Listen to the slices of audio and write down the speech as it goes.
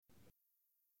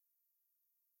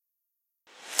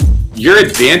your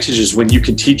advantage is when you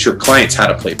can teach your clients how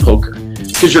to play poker,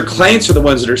 because your clients are the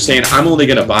ones that are saying, I'm only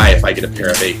going to buy if I get a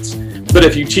pair of eights. But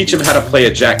if you teach them how to play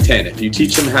a Jack 10, if you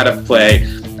teach them how to play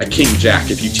a King Jack,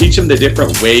 if you teach them the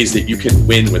different ways that you can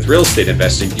win with real estate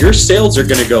investing, your sales are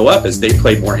going to go up as they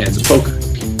play more hands of poker.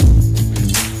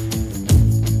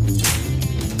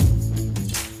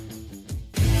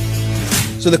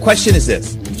 So the question is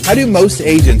this: how do most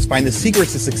agents find the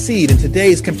secrets to succeed in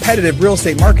today's competitive real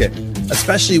estate market,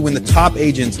 especially when the top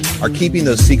agents are keeping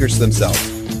those secrets to themselves?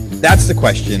 That's the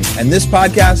question, and this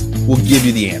podcast will give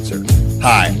you the answer.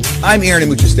 Hi, I'm Aaron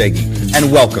Amuchastegui,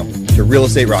 and welcome to Real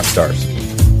Estate Rockstars.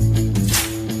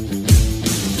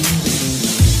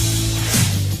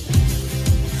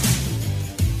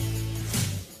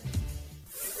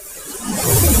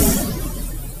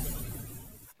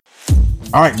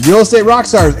 All right, Real Estate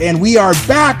Rockstars, and we are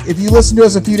back. If you listened to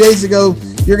us a few days ago,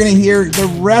 you're going to hear the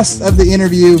rest of the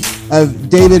interview of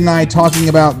David and I talking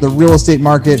about the real estate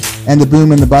market and the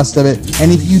boom and the bust of it.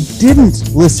 And if you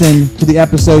didn't listen to the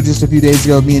episode just a few days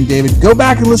ago of me and David, go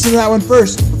back and listen to that one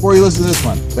first before you listen to this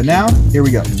one. But now, here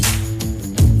we go.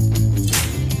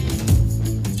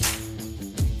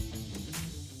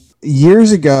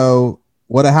 Years ago,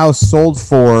 what a house sold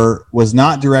for was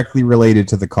not directly related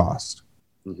to the cost.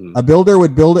 Mm-hmm. A builder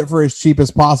would build it for as cheap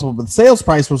as possible, but the sales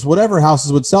price was whatever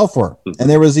houses would sell for. Mm-hmm. And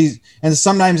there was these, and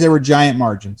sometimes there were giant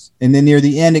margins. And then near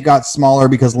the end, it got smaller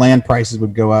because land prices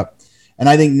would go up. And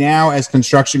I think now, as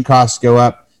construction costs go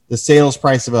up, the sales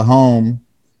price of a home,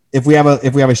 if we have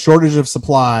a shortage of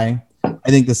supply,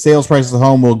 I think the sales price of the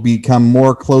home will become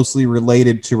more closely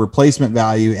related to replacement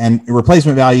value, and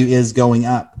replacement value is going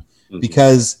up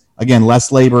because, again,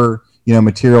 less labor,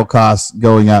 material costs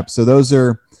going up. So those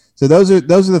are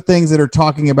the things that are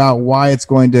talking about why it's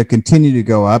going to continue to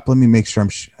go up. Let me make sure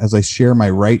as I share my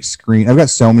right screen. I've got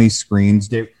so many screens,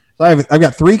 Dave. So I've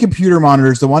got 3 computer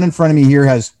monitors. The one in front of me here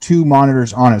has 2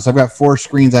 monitors on it. So I've got 4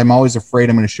 screens. I'm always afraid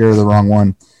I'm going to share the wrong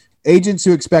one. Agents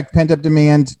who expect pent-up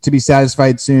demand to be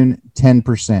satisfied soon,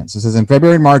 10%. So it says in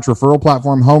February and March, referral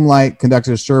platform HomeLight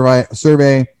conducted a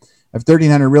survey of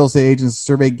 1,300 real estate agents. The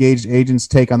survey gauged agents'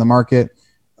 take on the market.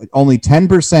 Only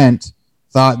 10%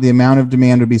 thought the amount of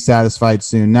demand would be satisfied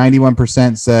soon.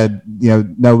 91% said,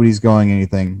 nobody's going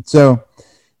anything. So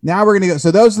now we're going to go.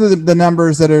 So those are the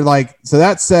numbers that are like, so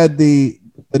that said the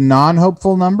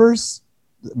non-hopeful numbers,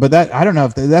 but that, I don't know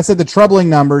if that said the troubling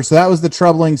numbers. So that was the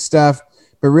troubling stuff,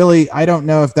 but really, I don't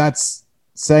know if that's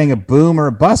saying a boom or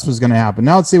a bust was going to happen.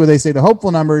 Now let's see what they say. The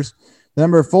hopeful numbers, the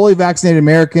number of fully vaccinated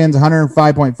Americans,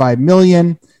 105.5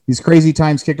 million. These crazy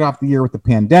times kicked off the year with the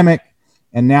pandemic.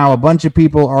 And now a bunch of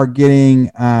people are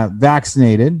getting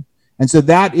vaccinated. And so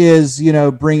that is,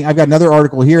 I've got another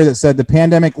article here that said the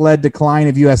pandemic-led decline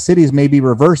of U.S. cities may be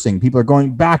reversing. People are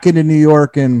going back into New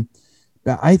York. And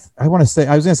I was going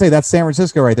to say that's San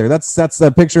Francisco right there. That's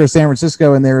the picture of San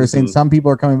Francisco. And they're saying some people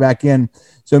are coming back in.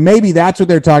 So maybe that's what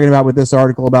they're talking about with this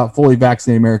article about fully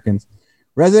vaccinated Americans.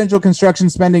 Residential construction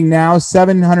spending now,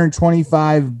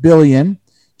 $725 billion.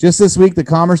 Just this week, the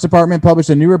Commerce Department published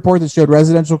a new report that showed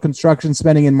residential construction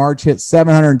spending in March hit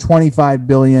 $725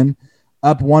 billion,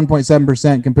 up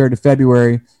 1.7% compared to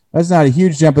February. That's not a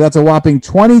huge jump, but that's a whopping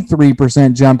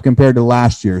 23% jump compared to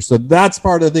last year. So that's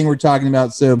part of the thing we're talking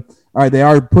about. So, all right, they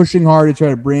are pushing hard to try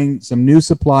to bring some new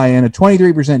supply in. A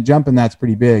 23% jump, and that's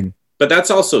pretty big. But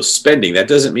that's also spending. That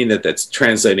doesn't mean that that's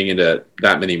translating into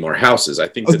that many more houses. I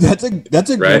think that's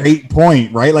a right? Great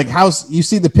point, right? Like you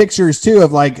see the pictures too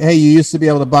of like, hey, you used to be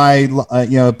able to buy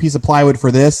a piece of plywood for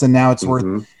this, and now it's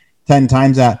worth 10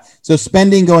 times that. So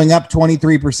spending going up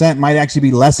 23% might actually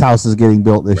be less houses getting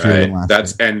built this year than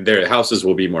last year. And their houses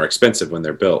will be more expensive when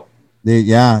they're built.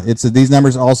 These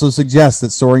numbers also suggest that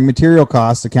soaring material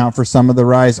costs account for some of the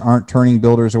rise, aren't turning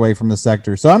builders away from the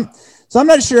sector. So I'm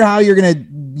not sure how you're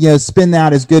going to spin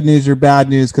that as good news or bad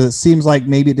news, because it seems like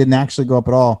maybe it didn't actually go up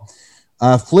at all.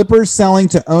 Flippers selling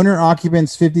to owner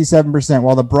occupants 57%.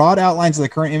 While the broad outlines of the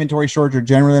current inventory shortage are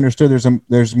generally understood,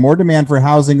 there's more demand for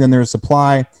housing than there is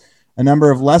supply. A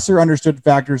number of lesser understood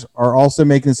factors are also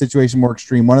making the situation more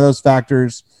extreme. One of those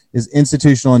factors is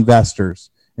institutional investors.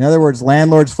 In other words,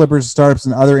 landlords, flippers, startups,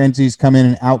 and other entities come in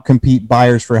and outcompete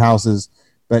buyers for houses.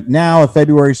 But now a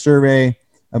February survey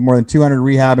of more than 200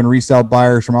 rehab and resale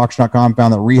buyers from Auction.com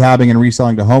found that rehabbing and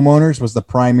reselling to homeowners was the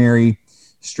primary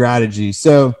strategy.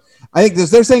 So I think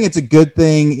they're saying it's a good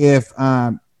thing if,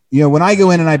 when I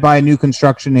go in and I buy a new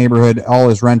construction neighborhood, all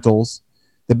is rentals.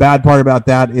 The bad part about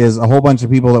that is a whole bunch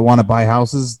of people that want to buy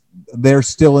houses, they're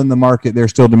still in the market, they're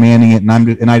still demanding it,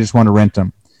 and I just want to rent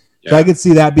them. Yeah. So I could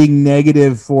see that being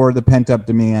negative for the pent-up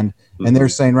demand. Mm-hmm. And they're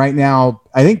saying right now,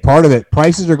 I think part of it,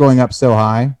 prices are going up so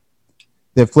high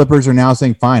that flippers are now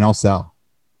saying, fine, I'll sell.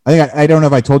 I don't know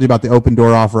if I told you about the open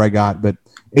door offer I got, but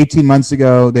 18 months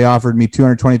ago, they offered me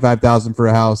 $225,000 for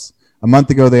a house. A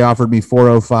month ago, they offered me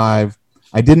 $405,000.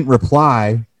 I didn't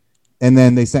reply. And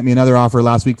then they sent me another offer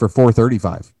last week for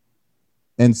 $435,000.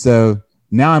 And so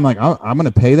now I'm like, oh, I'm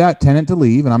going to pay that tenant to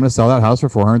leave and I'm going to sell that house for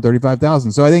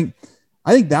 $435,000. So I think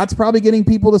that's probably getting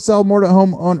people to sell more to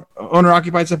owner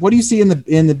occupied stuff. What do you see in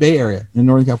the Bay Area in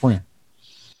Northern California?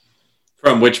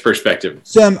 From which perspective?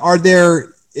 Sam,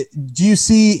 do you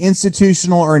see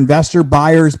institutional or investor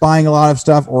buyers buying a lot of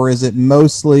stuff, or is it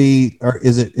mostly, or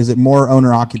is it more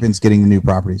owner occupants getting the new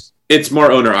properties? It's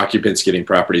more owner occupants getting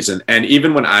properties. And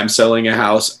even when I'm selling a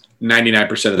house,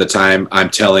 99% of the time I'm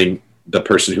telling the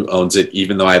person who owns it,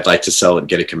 even though I'd like to sell it and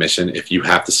get a commission, if you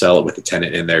have to sell it with a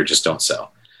tenant in there, just don't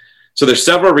sell. So there's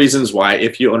several reasons why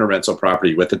if you own a rental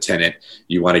property with a tenant,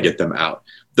 you want to get them out.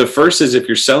 The first is if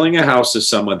you're selling a house to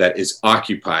someone that is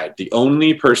occupied, the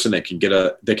only person that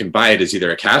can buy it is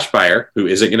either a cash buyer who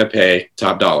isn't going to pay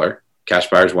top dollar. Cash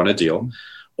buyers want a deal,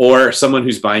 or someone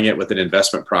who's buying it with an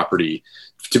investment property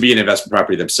to be an investment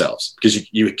property themselves,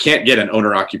 because you can't get an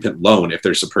owner occupant loan if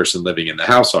there's a person living in the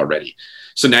house already.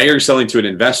 So now you're selling to an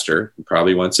investor who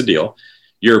probably wants a deal.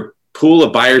 Your pool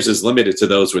of buyers is limited to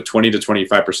those with 20 to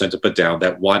 25% to put down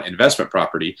that want investment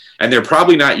property. And they're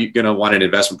probably not going to want an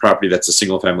investment property that's a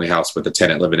single family house with a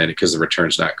tenant living in it because the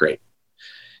return's not great.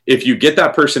 If you get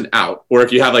that person out, or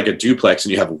if you have like a duplex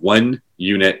and you have one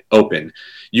unit open,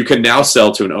 you can now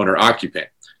sell to an owner occupant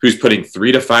who's putting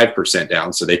 3 to 5%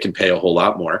 down so they can pay a whole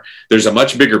lot more. There's a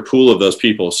much bigger pool of those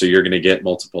people, so you're going to get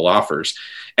multiple offers.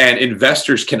 And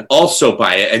investors can also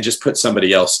buy it and just put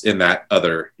somebody else in that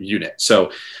other unit.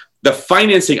 So the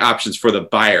financing options for the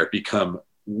buyer become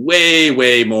way,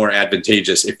 way more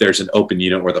advantageous if there's an open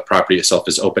unit where the property itself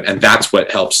is open. And that's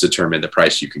what helps determine the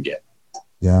price you can get.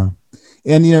 Yeah.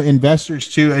 And,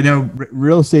 investors too, I know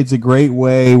real estate's a great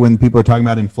way when people are talking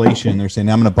about inflation. They're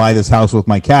saying, I'm going to buy this house with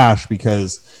my cash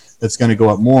because it's going to go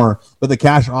up more. But the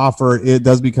cash offer, it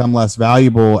does become less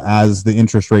valuable as the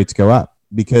interest rates go up,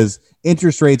 because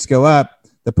interest rates go up.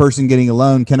 The person getting a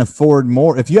loan can afford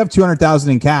more. If you have $200,000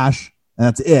 in cash, and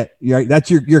that's it. That's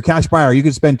your cash buyer. You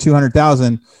could spend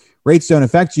 $200,000. Rates don't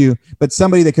affect you, but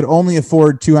somebody that could only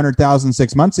afford $200,000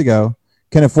 6 months ago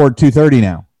can afford $230,000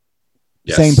 now.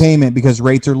 Yes. Same payment, because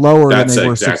rates are lower than they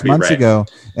were exactly 6 months ago,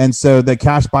 and so the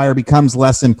cash buyer becomes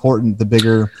less important the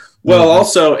bigger. Well,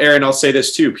 also, Aaron, I'll say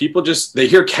this too. People they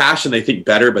hear cash and they think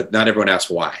better, but not everyone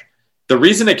asks why. The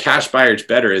reason a cash buyer is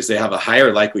better is they have a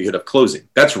higher likelihood of closing.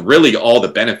 That's really all the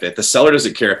benefit. The seller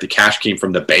doesn't care if the cash came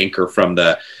from the bank or from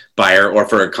the buyer or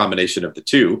for a combination of the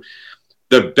two.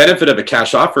 The benefit of a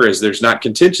cash offer is there's not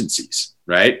contingencies,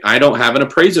 right? I don't have an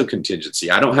appraisal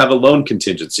contingency. I don't have a loan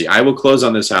contingency. I will close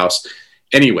on this house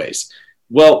anyways.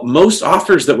 Well, most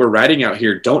offers that we're writing out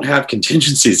here don't have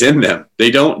contingencies in them.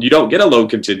 You don't get a loan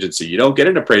contingency. You don't get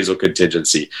an appraisal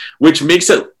contingency, which makes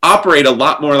it operate a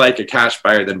lot more like a cash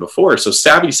buyer than before. So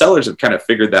savvy sellers have kind of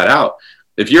figured that out.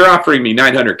 If you're offering me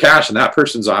 $900 cash and that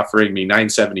person's offering me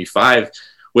 $975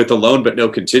 with a loan but no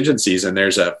contingencies, and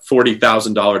there's a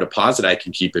 $40,000 deposit I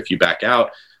can keep if you back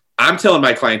out, I'm telling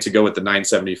my client to go with the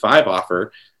 $975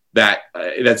 offer that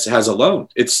has a loan.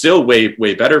 It's still way,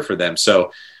 way better for them.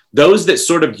 So those that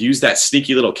sort of use that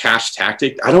sneaky little cash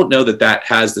tactic, I don't know that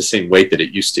has the same weight that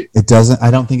it used to. It doesn't.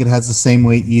 I don't think it has the same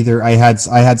weight either. I had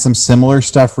some similar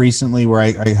stuff recently where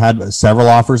I had several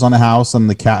offers on a house,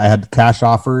 and I had cash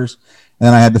offers, and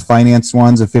then I had the finance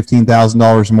ones of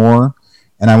 $15,000 more,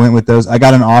 and I went with those. I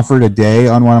got an offer today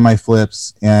on one of my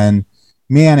flips, and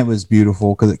man, it was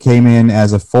beautiful because it came in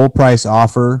as a full price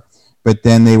offer, but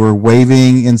then they were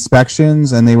waiving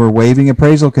inspections and they were waiving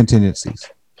appraisal contingencies.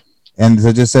 And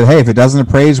they just said, hey, if it doesn't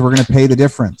appraise, we're going to pay the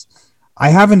difference. I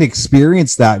haven't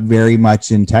experienced that very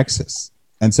much in Texas.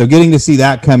 And so getting to see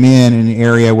that come in an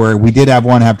area where we did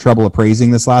have trouble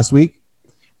appraising this last week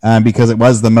because it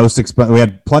was the most expensive. We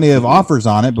had plenty of offers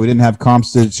on it, but we didn't have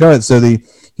comps to show it. So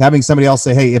having somebody else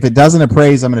say, hey, if it doesn't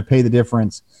appraise, I'm going to pay the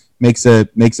difference makes a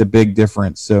big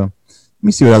difference. So let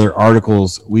me see what other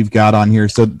articles we've got on here.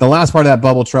 So the last part of that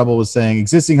bubble trouble was saying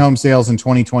existing home sales in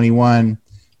 2021.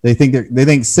 They think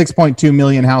 6.2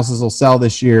 million houses will sell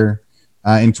this year.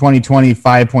 In 2020,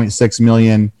 5.6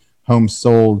 million homes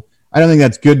sold. I don't think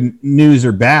that's good news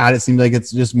or bad. It seems like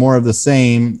it's just more of the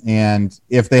same. And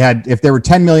if there were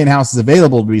 10 million houses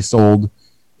available to be sold,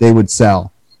 they would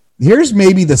sell. Here's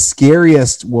maybe the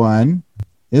scariest one.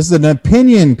 This is an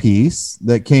opinion piece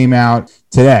that came out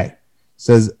today. It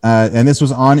says, and this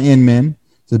was on Inman.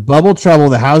 It says, bubble trouble.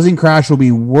 The housing crash will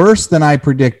be worse than I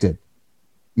predicted.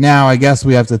 Now, I guess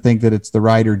we have to think that it's the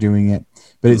writer doing it.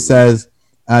 But it says,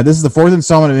 This is the fourth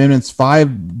installment of Imminent's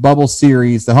 5 bubble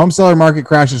series. The home seller market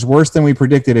crash is worse than we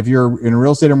predicted. If you're in a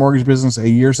real estate or mortgage business a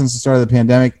year since the start of the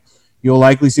pandemic, you'll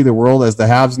likely see the world as the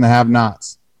haves and the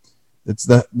have-nots.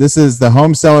 This is the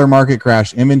home seller market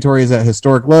crash. Inventory is at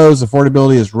historic lows.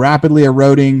 Affordability is rapidly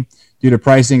eroding due to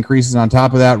price increases. On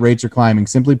top of that, rates are climbing.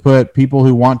 Simply put, people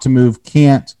who want to move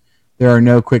can't. There are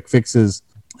no quick fixes.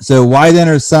 So why then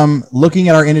are some looking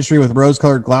at our industry with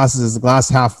rose-colored glasses? Is the glass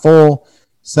half full?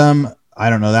 Some, I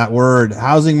don't know that word.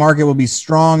 Housing market will be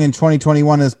strong in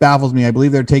 2021. This baffles me. I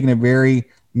believe they're taking a very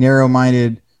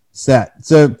narrow-minded set.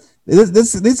 So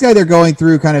this guy they're going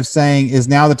through kind of saying is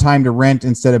now the time to rent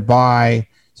instead of buy.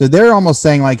 So they're almost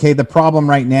saying like, hey, the problem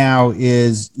right now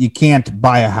is you can't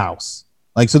buy a house.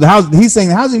 Like, so he's saying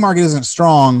the housing market isn't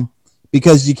strong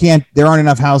because there aren't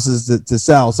enough houses to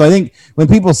sell. So I think when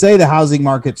people say the housing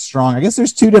market's strong, I guess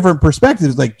there's two different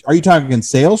perspectives. Like, are you talking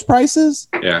sales prices?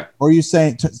 Yeah. Or are you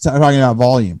saying talking about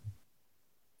volume?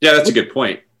 Yeah, that's a good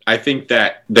point. I think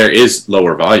that there is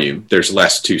lower volume. There's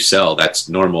less to sell. That's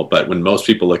normal. But when most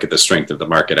people look at the strength of the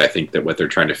market, I think that what they're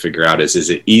trying to figure out is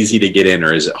it easy to get in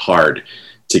or is it hard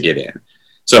to get in?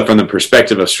 So from the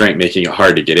perspective of strength making it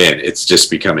hard to get in, it's just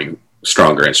becoming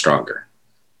stronger and stronger.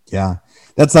 Yeah.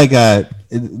 That's like I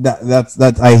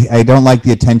don't like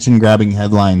the attention grabbing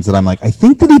headlines that I'm like, I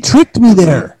think that he tricked me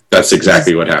there. That's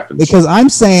exactly what happens. Because I'm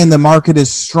saying the market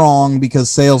is strong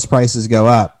because sales prices go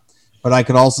up. But I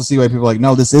could also see why people are like,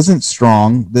 no, this isn't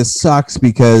strong. This sucks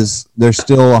because there's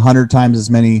still 100 times as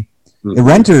many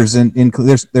renters. And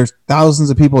there's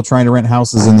thousands of people trying to rent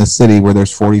houses in this city where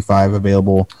there's 45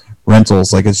 available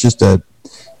rentals. Like, it's just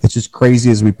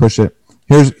crazy as we push it.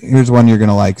 Here's one you're going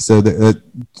to like. So the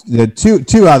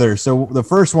two others. So the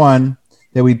first one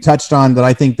that we touched on that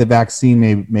I think the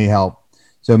vaccine may help.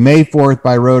 So May 4th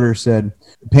by Rotor said,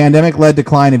 pandemic-led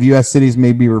decline of U.S. cities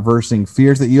may be reversing.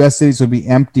 Fears that U.S. cities would be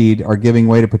emptied are giving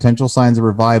way to potential signs of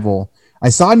revival. I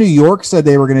saw New York said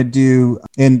they were going to do,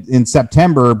 in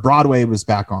September, Broadway was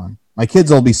back on. My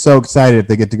kids will be so excited if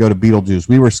they get to go to Beetlejuice.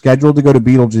 We were scheduled to go to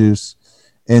Beetlejuice,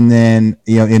 and then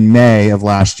in May of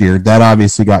last year, that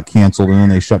obviously got canceled, and then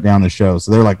they shut down the show.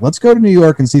 So they're like, let's go to New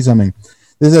York and see something.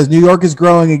 This says New York is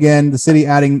growing again, the city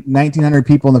adding 1,900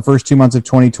 people in the first 2 months of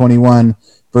 2021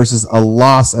 versus a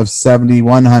loss of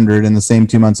 7,100 in the same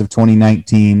 2 months of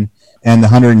 2019 and the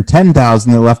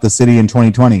 110,000 that left the city in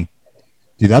 2020.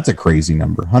 Dude, that's a crazy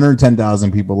number.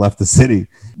 110,000 people left the city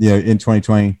in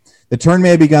 2020. The turn may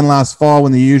have begun last fall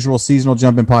when the usual seasonal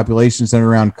jump in population centered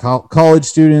around college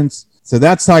students. So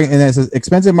that's talking, and it says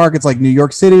expensive markets like New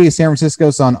York City, San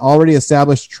Francisco saw an already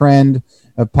established trend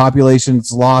of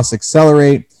population's loss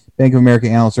accelerate. Bank of America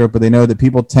analysts wrote, but they know that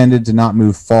people tended to not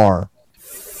move far.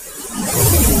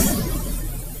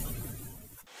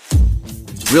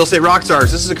 Real Estate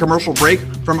Rockstars, this is a commercial break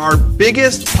from our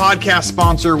biggest podcast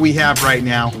sponsor we have right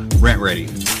now,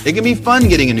 RentRedi. It can be fun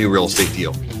getting a new real estate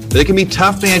deal, but it can be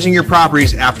tough managing your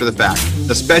properties after the fact,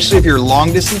 especially if you're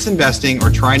long distance investing or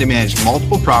trying to manage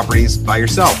multiple properties by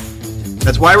yourself.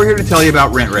 That's why we're here to tell you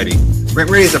about RentRedi.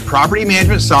 RentRedi is a property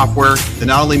management software that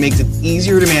not only makes it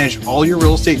easier to manage all your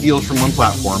real estate deals from one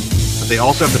platform, but they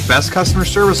also have the best customer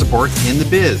service support in the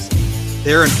biz.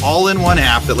 They're an all-in-one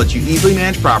app that lets you easily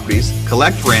manage properties,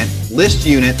 collect rent, list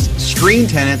units, screen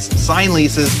tenants, sign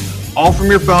leases, all from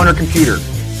your phone or computer.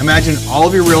 Imagine all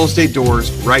of your real estate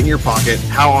doors right in your pocket.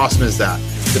 How awesome is that?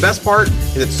 The best part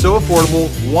is it's so affordable,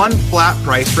 one flat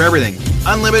price for everything.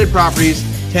 Unlimited properties,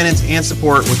 tenants, and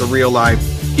support with a real live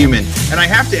human. And I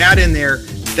have to add in there,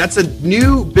 that's a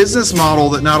new business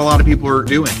model that not a lot of people are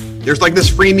doing. There's like this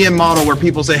freemium model where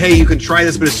people say, hey, you can try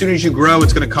this, but as soon as you grow,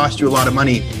 it's going to cost you a lot of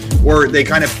money. Or they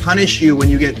kind of punish you when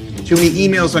you get too many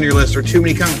emails on your list or too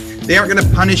many comments. They aren't going to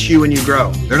punish you when you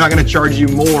grow. They're not going to charge you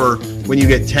more when you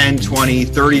get 10, 20,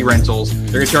 30 rentals.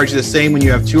 They're going to charge you the same when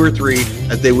you have 2 or 3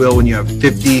 as they will when you have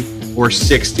 50 or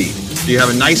 60. So you have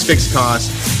a nice fixed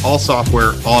cost, all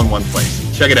software, all in one place.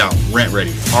 Check it out,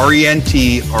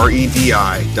 RentRedi,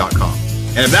 RentRedi.com.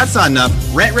 And if that's not enough,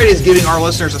 RentRedi is giving our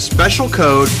listeners a special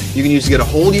code you can use to get a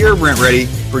whole year of RentRedi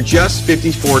for just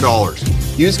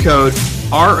 $54. Use code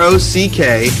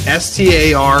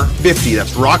ROCKSTAR50,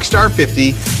 that's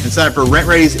Rockstar50, and sign up for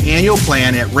RentRedi's annual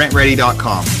plan at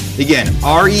rentredi.com. Again,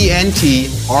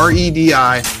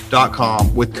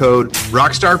 RentRedi.com with code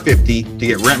Rockstar50 to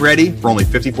get RentRedi for only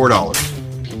 $54.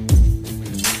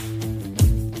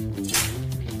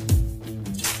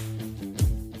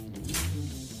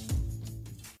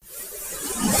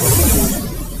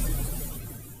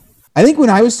 I think when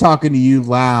I was talking to you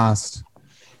last,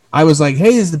 I was like,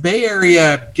 hey, is the Bay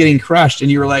Area getting crushed? And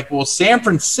you were like, well, San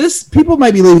Francisco, people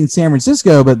might be leaving San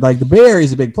Francisco, but like the Bay Area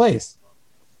is a big place.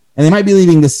 and they might be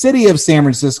leaving the city of San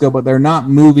Francisco, but they're not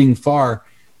moving far.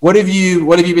 What have you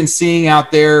been seeing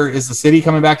out there? Is the city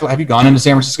coming back to life? Have you gone into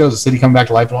San Francisco? Is the city coming back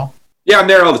to life at all? Yeah, I'm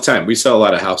there all the time. We sell a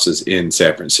lot of houses in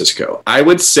San Francisco. I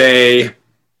would say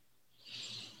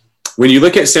when you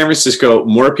look at San Francisco,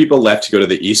 more people left to go to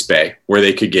the East Bay where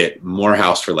they could get more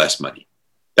house for less money.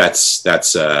 That's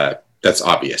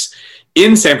obvious.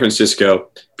 In San Francisco,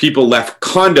 people left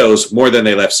condos more than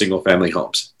they left single family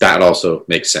homes. That also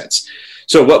makes sense.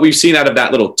 So what we've seen out of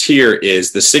that little tier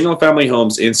is the single family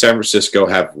homes in San Francisco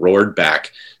have roared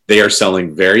back. They are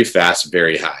selling very fast,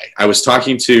 very high. I was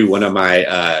talking to one of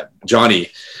my, Johnny,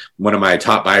 one of my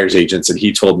top buyers agents, and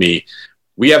he told me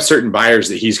we have certain buyers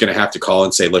that he's going to have to call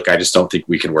and say, look, I just don't think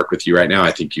we can work with you right now.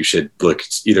 I think you should look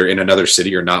either in another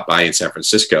city or not buy in San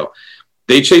Francisco.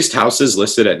 They chased houses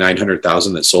listed at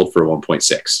 900,000 that sold for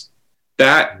 1.6.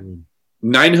 That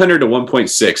 900 to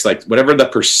 1.6, like whatever the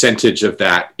percentage of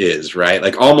that is, right?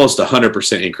 Like almost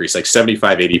 100% increase, like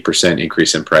 75, 80%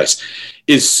 increase in price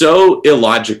is so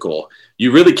illogical.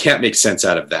 You really can't make sense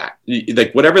out of that.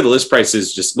 Like whatever the list price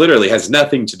is just literally has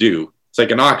nothing to do. It's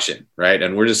like an auction, right?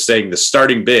 And we're just saying the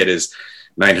starting bid is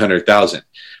 900,000.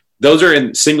 Those are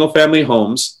in single family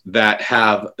homes that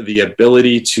have the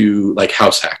ability to like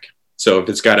house hack. So if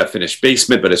it's got a finished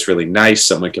basement, but it's really nice,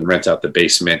 someone can rent out the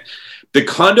basement. The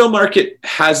condo market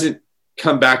hasn't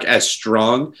come back as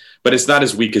strong, but it's not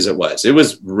as weak as it was. It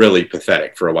was really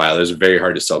pathetic for a while. It was very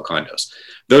hard to sell condos.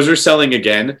 Those are selling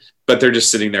again, but they're just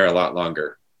sitting there a lot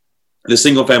longer. The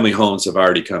single family homes have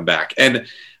already come back. And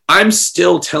I'm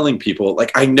still telling people,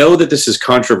 like, I know that this is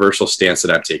controversial stance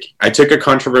that I'm taking. I took a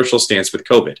controversial stance with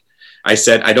COVID. I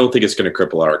said, I don't think it's going to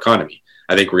cripple our economy.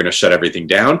 I think we're going to shut everything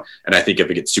down. And I think if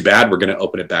it gets too bad, we're going to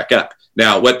open it back up.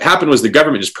 Now, what happened was the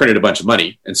government just printed a bunch of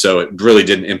money. And so it really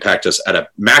didn't impact us at a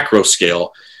macro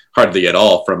scale, hardly at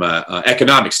all from an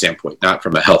economic standpoint, not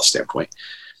from a health standpoint.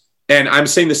 And I'm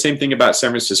saying the same thing about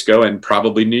San Francisco and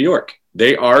probably New York.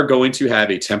 They are going to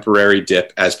have a temporary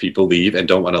dip as people leave and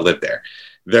don't want to live there.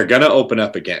 They're going to open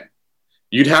up again.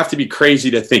 You'd have to be crazy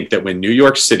to think that when New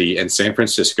York City and San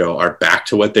Francisco are back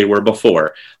to what they were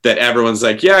before, that everyone's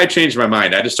like, yeah, I changed my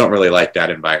mind. I just don't really like that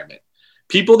environment.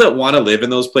 People that want to live in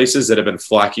those places that have been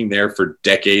flocking there for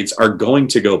decades are going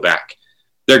to go back.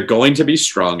 They're going to be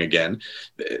strong again.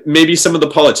 Maybe some of the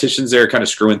politicians there are kind of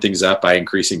screwing things up by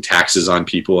increasing taxes on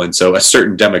people. And so a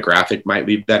certain demographic might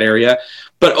leave that area.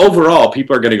 But overall,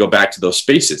 people are going to go back to those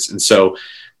spaces. And so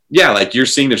yeah, like you're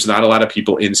seeing, there's not a lot of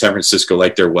people in San Francisco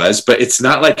like there was, but it's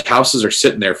not like houses are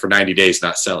sitting there for 90 days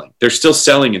not selling. They're still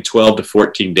selling in 12 to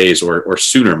 14 days or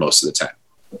sooner most of the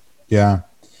time. Yeah,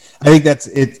 I think that's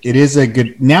it. It is a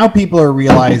good. Now people are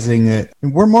realizing that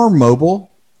we're more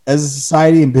mobile as a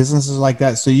society and businesses like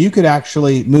that. So you could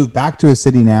actually move back to a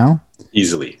city now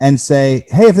easily and say,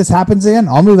 hey, if this happens again,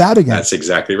 I'll move out again. That's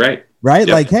exactly right. Right?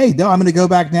 Yep. Like, hey, no, I'm going to go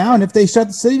back now. And if they shut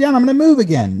the city down, I'm going to move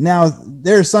again. Now,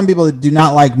 there are some people that do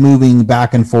not like moving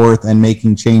back and forth and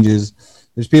making changes.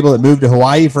 There's people that moved to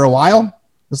Hawaii for a while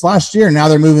this last year. And now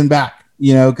they're moving back,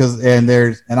 you know, and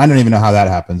I don't even know how that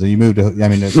happens. You moved to, I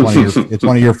mean, it's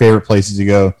one of your favorite places to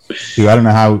go to. I don't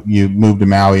know how you moved to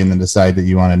Maui and then decide that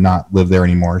you want to not live there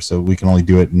anymore. So we can only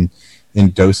do it in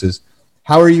doses.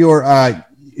 How are your,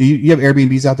 you have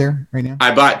Airbnbs out there right now?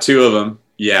 I bought 2 of them.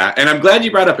 Yeah, and I'm glad you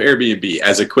brought up Airbnb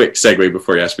as a quick segue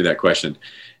before you asked me that question.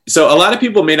 So a lot of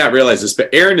people may not realize this,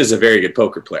 but Aaron is a very good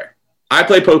poker player. I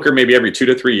play poker maybe every 2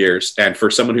 to 3 years, and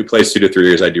for someone who plays 2 to 3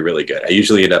 years, I do really good. I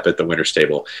usually end up at the winner's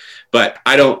table, but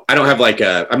I don't have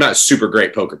I'm not a super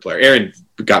great poker player. Aaron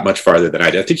got much farther than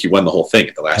I did. I think he won the whole thing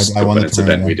at the last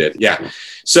event we did. Yeah.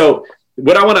 So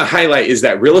what I want to highlight is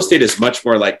that real estate is much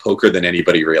more like poker than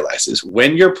anybody realizes.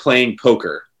 When you're playing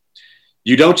poker,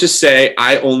 you don't just say,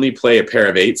 I only play a pair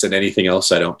of 8s and anything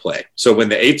else I don't play. So when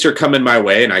the 8s are coming my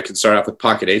way and I can start off with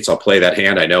pocket 8s, I'll play that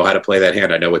hand. I know how to play that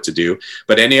hand. I know what to do.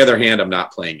 But any other hand, I'm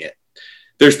not playing it.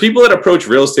 There's people that approach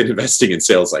real estate investing and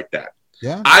sales like that.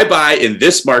 Yeah. I buy in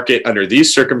this market under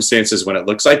these circumstances when it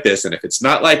looks like this. And if it's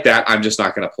not like that, I'm just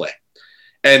not going to play.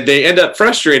 And they end up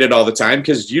frustrated all the time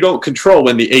because you don't control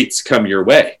when the 8s come your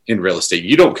way in real estate.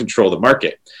 You don't control the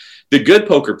market. The good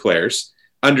poker players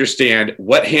understand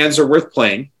what hands are worth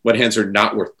playing, what hands are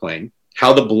not worth playing,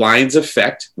 how the blinds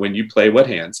affect when you play what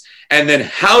hands, and then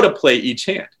how to play each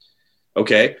hand.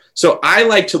 Okay. So I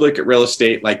like to look at real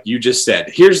estate like you just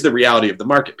said. Here's the reality of the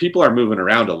market. People are moving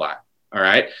around a lot. All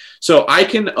right. So I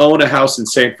can own a house in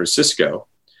San Francisco.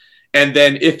 And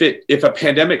then if a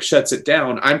pandemic shuts it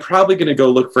down, I'm probably going to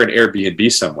go look for an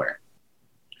Airbnb somewhere.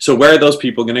 So where are those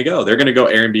people going to go? They're going to go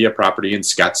Airbnb a property in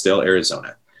Scottsdale,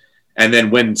 Arizona. And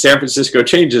then when San Francisco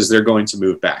changes, they're going to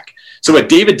move back. So what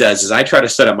David does is I try to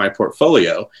set up my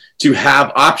portfolio to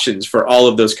have options for all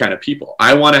of those kind of people.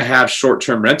 I want to have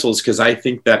short-term rentals because I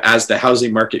think that as the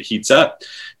housing market heats up,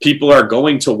 people are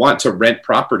going to want to rent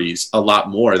properties a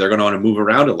lot more. They're going to want to move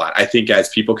around a lot. I think as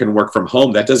people can work from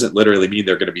home, that doesn't literally mean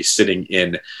they're going to be sitting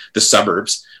in the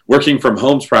suburbs. Working from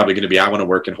home is probably going to be, I want to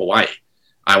work in Hawaii.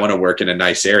 I want to work in a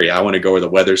nice area. I want to go where the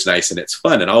weather's nice and it's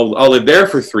fun. And I'll live there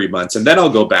for 3 months and then I'll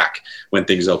go back when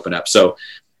things open up. So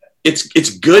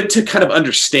it's good to kind of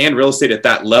understand real estate at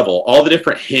that level, all the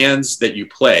different hands that you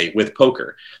play with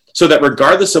poker, so that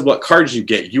regardless of what cards you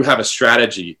get, you have a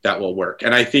strategy that will work.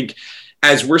 And I think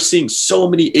as we're seeing so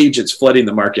many agents flooding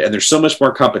the market and there's so much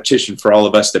more competition for all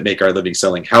of us that make our living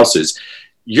selling houses,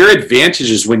 your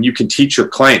advantage is when you can teach your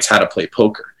clients how to play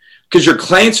poker, because your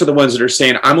clients are the ones that are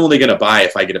saying, I'm only going to buy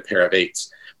if I get a pair of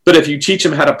eights. But if you teach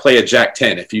them how to play a Jack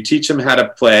 10, if you teach them how to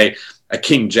play a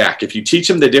King Jack, if you teach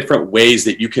them the different ways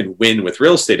that you can win with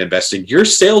real estate investing, your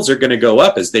sales are going to go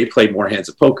up as they play more hands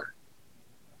of poker.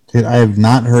 Dude, I have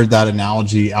not heard that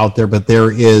analogy out there, but there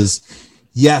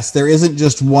isn't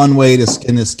just one way to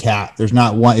skin this cat. There's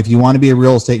not one. If you want to be a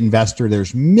real estate investor,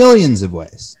 there's millions of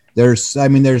ways. There's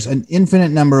an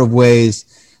infinite number of ways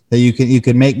that you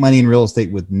can make money in real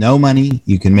estate with no money.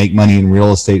 You can make money in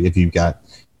real estate if you've got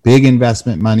big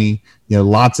investment money.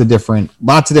 Lots of different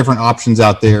options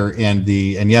out there, and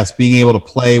yes, being able to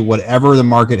play whatever the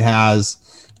market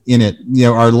has in it.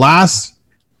 Our last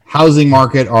housing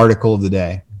market article of the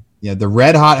day. The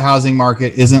red hot housing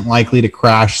market isn't likely to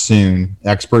crash soon.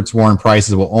 Experts warn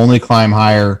prices will only climb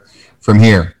higher from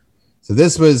here. So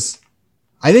this was,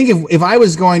 I think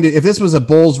if this was a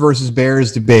Bulls versus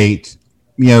Bears debate,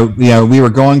 we were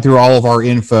going through all of our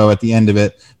info at the end of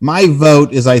it. My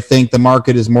vote is I think the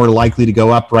market is more likely to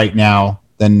go up right now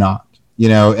than not,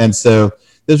 and so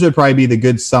this would probably be the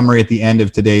good summary at the end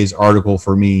of today's article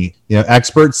for me.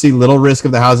 Experts see little risk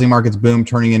of the housing market's boom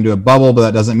turning into a bubble, but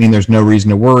that doesn't mean there's no reason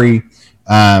to worry.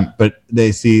 But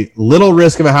they see little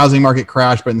risk of a housing market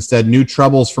crash, but instead new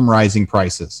troubles from rising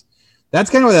prices. That's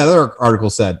kind of what that other article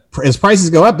said. As prices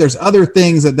go up, there's other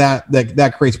things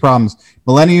that creates problems.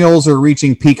 Millennials are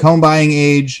reaching peak home buying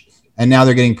age, and now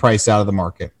they're getting priced out of the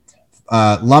market.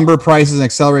 Lumber prices and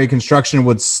accelerated construction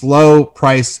would slow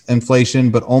price inflation,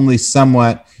 but only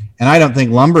somewhat. And I don't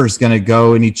think lumber is going to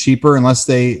go any cheaper unless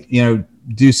they,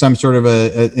 do some sort of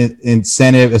a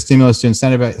stimulus to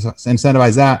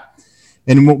incentivize that.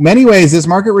 In many ways, this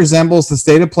market resembles the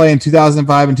state of play in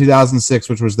 2005 and 2006,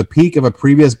 which was the peak of a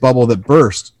previous bubble that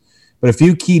burst. But a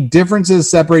few key differences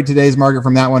separate today's market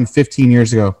from that one 15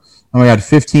 years ago. Oh my God,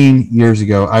 15 years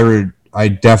ago.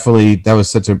 That was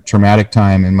such a traumatic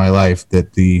time in my life I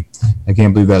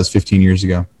can't believe that was 15 years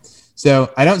ago.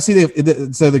 So I don't see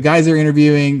the guys they're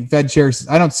interviewing, Fed chairs,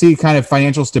 I don't see kind of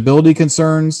financial stability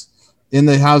concerns in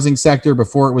the housing sector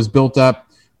before it was built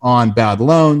up on bad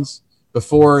loans,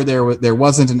 before there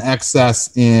wasn't an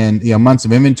excess in months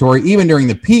of inventory. Even during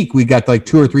the peak, we got like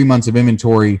 2 or 3 months of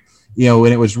inventory,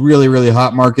 when it was really, really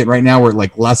hot market. Right now, we're at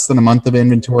like less than a month of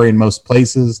inventory in most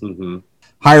places. Mm-hmm.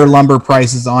 Higher lumber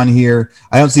prices on here.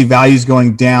 I don't see values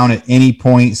going down at any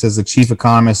point, says the chief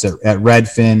economist at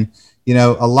Redfin.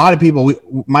 A lot of people,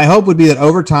 my hope would be that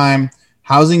over time,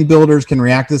 housing builders can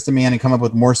react to this demand and come up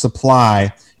with more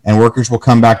supply, and workers will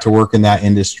come back to work in that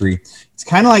industry. It's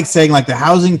kind of like saying the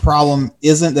housing problem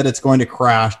isn't that it's going to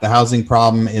crash. The housing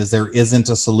problem is there isn't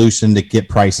a solution to get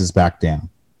prices back down.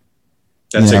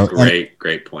 That's a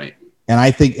great point. And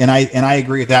I think, and I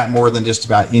agree with that more than just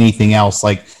about anything else.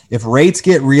 Like if rates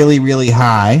get really, really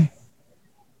high,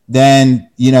 then,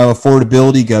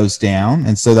 affordability goes down.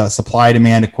 And so that supply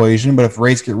demand equation, but if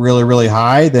rates get really, really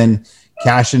high, then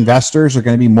cash investors are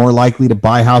going to be more likely to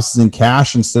buy houses in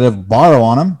cash instead of borrow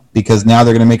on them, because now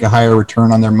they're going to make a higher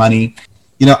return on their money.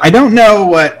 I don't know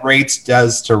what rates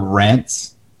does to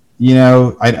rents.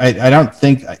 I don't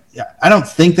think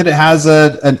that it has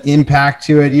an impact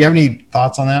to it. Do you have any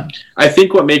thoughts on that? I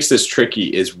think what makes this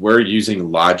tricky is we're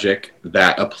using logic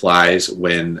that applies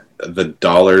when the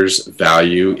dollar's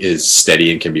value is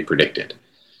steady and can be predicted.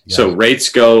 Yeah. So rates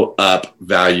go up,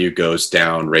 value goes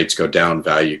down, rates go down,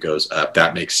 value goes up.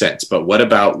 That makes sense. But what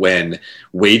about when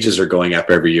wages are going up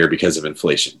every year because of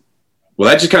inflation? Well,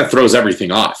 that just kind of throws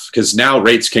everything off, because now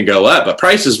rates can go up, but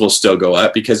prices will still go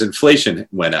up because inflation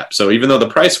went up. So even though the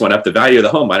price went up, the value of the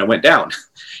home might have went down.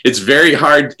 It's very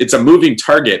hard. It's a moving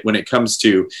target when it comes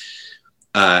to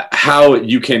how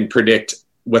you can predict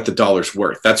what the dollar's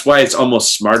worth. That's why it's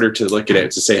almost smarter to look at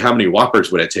it to say, how many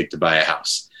Whoppers would it take to buy a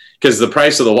house? Because the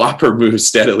price of the Whopper moves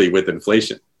steadily with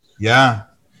inflation. Yeah.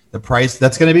 The price,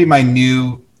 that's going to be my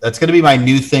new That's going to be my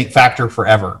new factor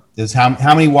forever. Is how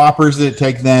many Whoppers did it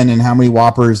take then, and how many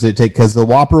Whoppers did it take? Because the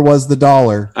Whopper was the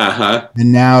 $1,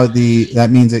 and now that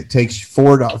means it takes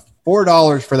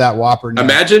 $4 for that Whopper. Now.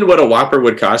 Imagine what a Whopper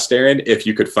would cost, Aaron, if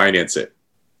you could finance it.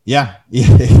 Yeah.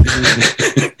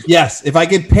 Yes, if I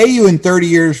could pay you in 30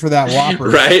 years for that Whopper,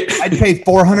 right? I'd pay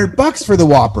 $400 for the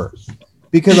Whopper.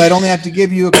 Because I'd only have to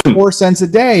give you 4 cents a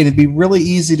day, and it'd be really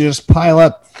easy to just pile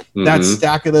up that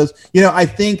stack of those. I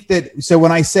think that, so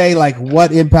when I say like,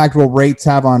 what impact will rates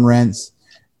have on rents?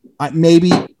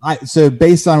 So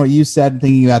based on what you said,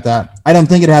 thinking about that, I don't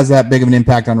think it has that big of an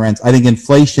impact on rents. I think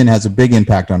inflation has a big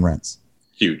impact on rents.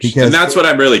 Huge. And that's what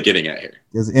I'm really getting at here.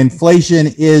 Because inflation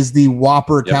is the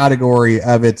Whopper category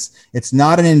of it's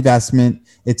not an investment.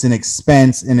 It's an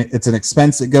expense, and it's an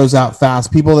expense that goes out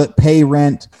fast. People that pay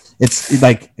rent, it's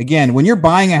like, again, when you're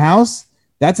buying a house,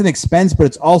 that's an expense, but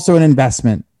it's also an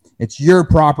investment. It's your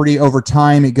property. Over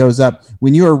time, it goes up.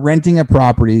 When you are renting a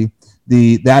property,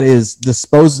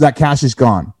 that cash is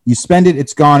gone. You spend it,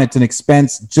 it's gone. It's an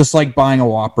expense, just like buying a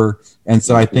Whopper. And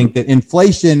so I think that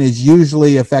inflation is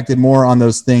usually affected more on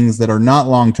those things that are not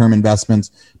long-term investments,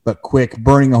 but quick,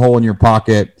 burning a hole in your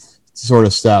pocket sort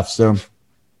of stuff. So,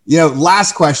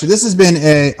 last question. This has been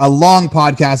a long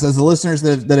podcast. As the listeners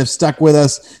that have stuck with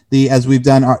us, as we've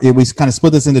done, we kind of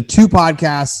split this into 2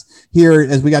 podcasts here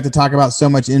as we got to talk about so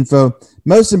much info.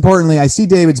 Most importantly, I see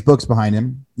David's books behind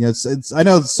him. I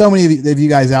know so many of you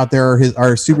guys out there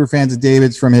are super fans of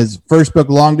David's, from his first book,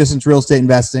 Long Distance Real Estate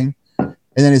Investing, and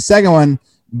then his second one,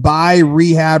 Buy,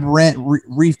 Rehab, Rent,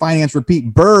 Refinance,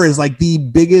 Repeat. BRRRR is like the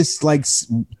biggest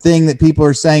thing that people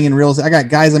are saying in real estate. I got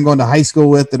guys I'm going to high school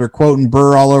with that are quoting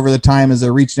BRRRR all over the time as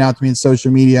they're reaching out to me in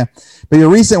social media. But your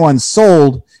recent one,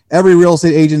 Sold, Every Real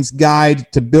Estate Agent's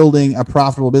Guide to Building a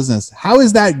Profitable Business. How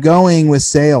is that going with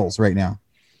sales right now?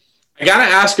 I got to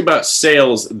ask about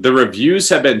sales. The reviews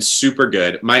have been super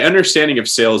good. My understanding of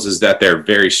sales is that they're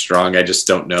very strong. I just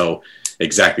don't know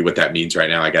exactly what that means right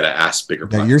now. I got to ask bigger.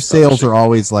 Yeah, your sales are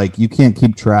always like, you can't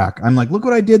keep track. I'm like, look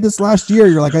what I did this last year.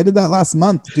 You're like, I did that last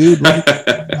month, dude.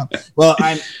 Well,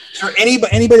 I'm sure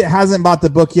anybody that hasn't bought the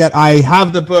book yet, I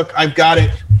have the book. I've got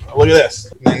it. Look at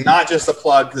this. And not just a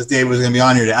plug because Dave was going to be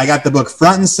on here today. I got the book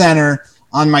front and center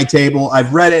on my table.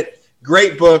 I've read it.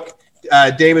 Great book.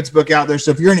 David's book out there. So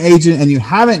if you're an agent and you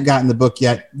haven't gotten the book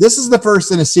yet, this is the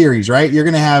first in a series, right? You're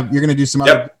going to do some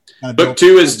other. Book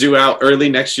 2 is due out early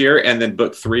next year, and then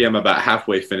book 3 I'm about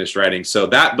halfway finished writing. So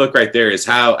that book right there is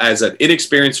how, as an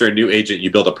inexperienced or a new agent,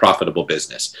 you build a profitable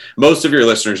business. Most of your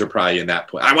listeners are probably in that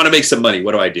point. I want to make some money.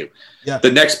 What do I do? Yeah.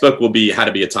 The next book will be how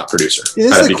to be a top producer.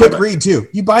 This is a quick read too.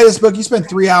 You buy this book, you spend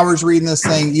 3 hours reading this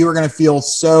thing. You are going to feel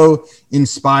so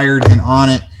inspired and on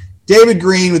it. David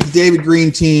Greene with the David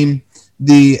Greene team.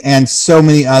 And so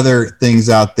many other things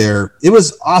out there. It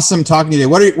was awesome talking to you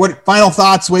today. What final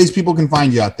thoughts, ways people can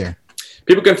find you out there?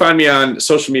 People can find me on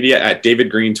social media at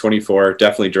David Greene 24.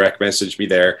 Definitely direct message me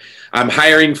there. I'm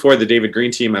hiring for the David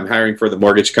Greene team. I'm hiring for the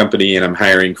mortgage company, and I'm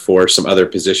hiring for some other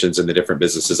positions in the different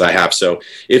businesses I have. So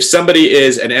if somebody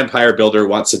is an empire builder,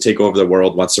 wants to take over the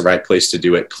world, wants the right place to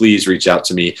do it, please reach out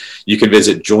to me. You can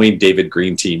visit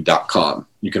joindavidgreenteam.com.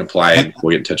 You can apply and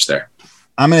we'll get in touch there.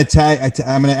 I'm going to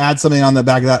add something on the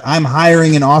back of that. I'm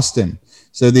hiring in Austin.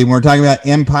 So we're talking about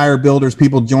empire builders,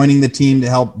 people joining the team to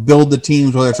help build the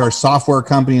teams, whether it's our software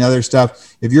company and other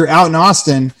stuff. If you're out in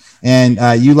Austin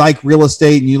and you like real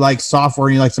estate and you like software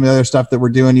and you like some of the other stuff that we're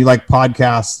doing, you like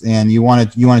podcasts and you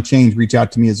want to change, reach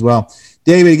out to me as well.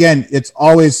 David, again, it's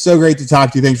always so great to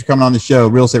talk to you. Thanks for coming on the show.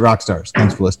 Real Estate Rockstars.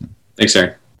 Thanks for listening. Thanks,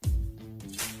 Aaron.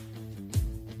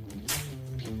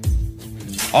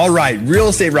 All right, Real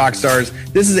Estate Rockstars,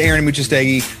 this is Aaron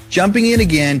Amuchastegui jumping in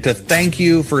again to thank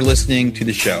you for listening to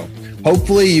the show.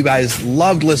 Hopefully you guys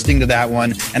loved listening to that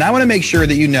one. And I want to make sure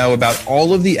that you know about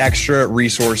all of the extra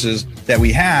resources that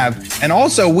we have. And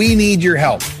also, we need your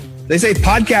help. They say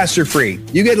podcasts are free.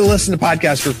 You get to listen to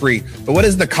podcasts for free. But what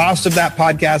is the cost of that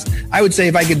podcast? I would say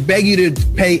if I could beg you to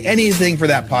pay anything for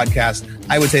that podcast,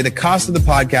 I would say the cost of the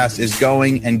podcast is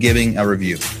going and giving a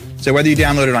review. So whether you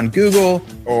download it on Google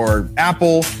or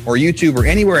Apple or YouTube or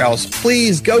anywhere else,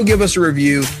 please go give us a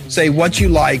review. Say what you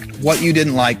liked, what you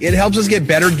didn't like. It helps us get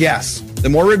better guests. The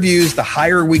more reviews, the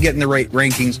higher we get in the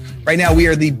rankings. Right now, we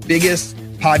are the biggest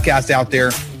podcast out there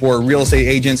for real estate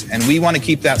agents, and we want to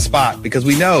keep that spot because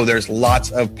we know there's lots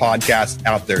of podcasts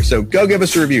out there. So go give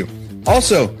us a review.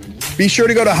 Also, be sure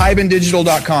to go to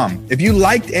hibandigital.com. If you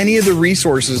liked any of the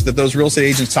resources that those real estate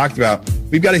agents talked about,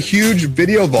 we've got a huge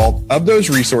video vault of those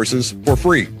resources for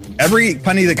free. Every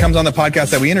penny that comes on the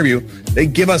podcast that we interview, they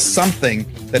give us something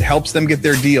that helps them get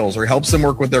their deals or helps them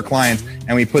work with their clients.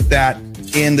 And we put that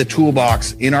in the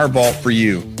toolbox in our vault for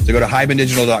you. So go to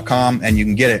hibandigital.com and you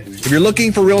can get it. If you're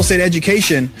looking for real estate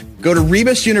education, go to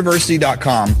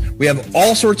rebusuniversity.com. We have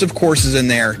all sorts of courses in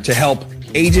there to help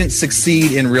agents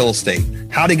succeed in real estate.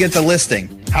 How to get the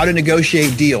listing, how to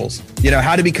negotiate deals,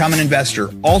 how to become an investor,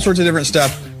 all sorts of different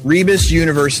stuff,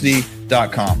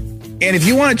 rebusuniversity.com. And if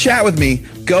you want to chat with me,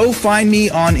 go find me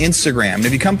on Instagram. And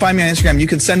if you come find me on Instagram, you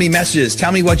can send me messages.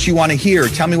 Tell me what you want to hear.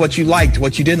 Tell me what you liked,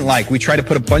 what you didn't like. We try to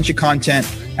put a bunch of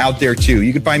content out there too.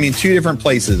 You can find me in 2 different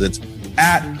places. It's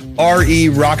at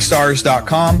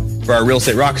rerockstars.com for our Real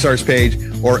Estate Rockstars page,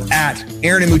 or at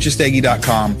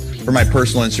aaronamuchastegui.com for my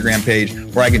personal Instagram page,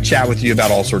 where I can chat with you about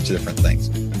all sorts of different things.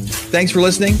 Thanks for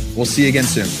listening. We'll see you again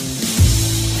soon.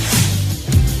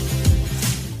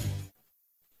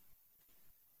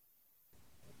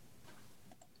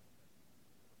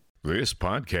 This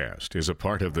podcast is a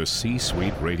part of the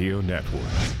C-Suite Radio Network.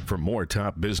 For more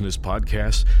top business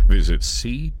podcasts, visit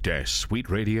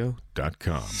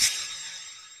c-suiteradio.com.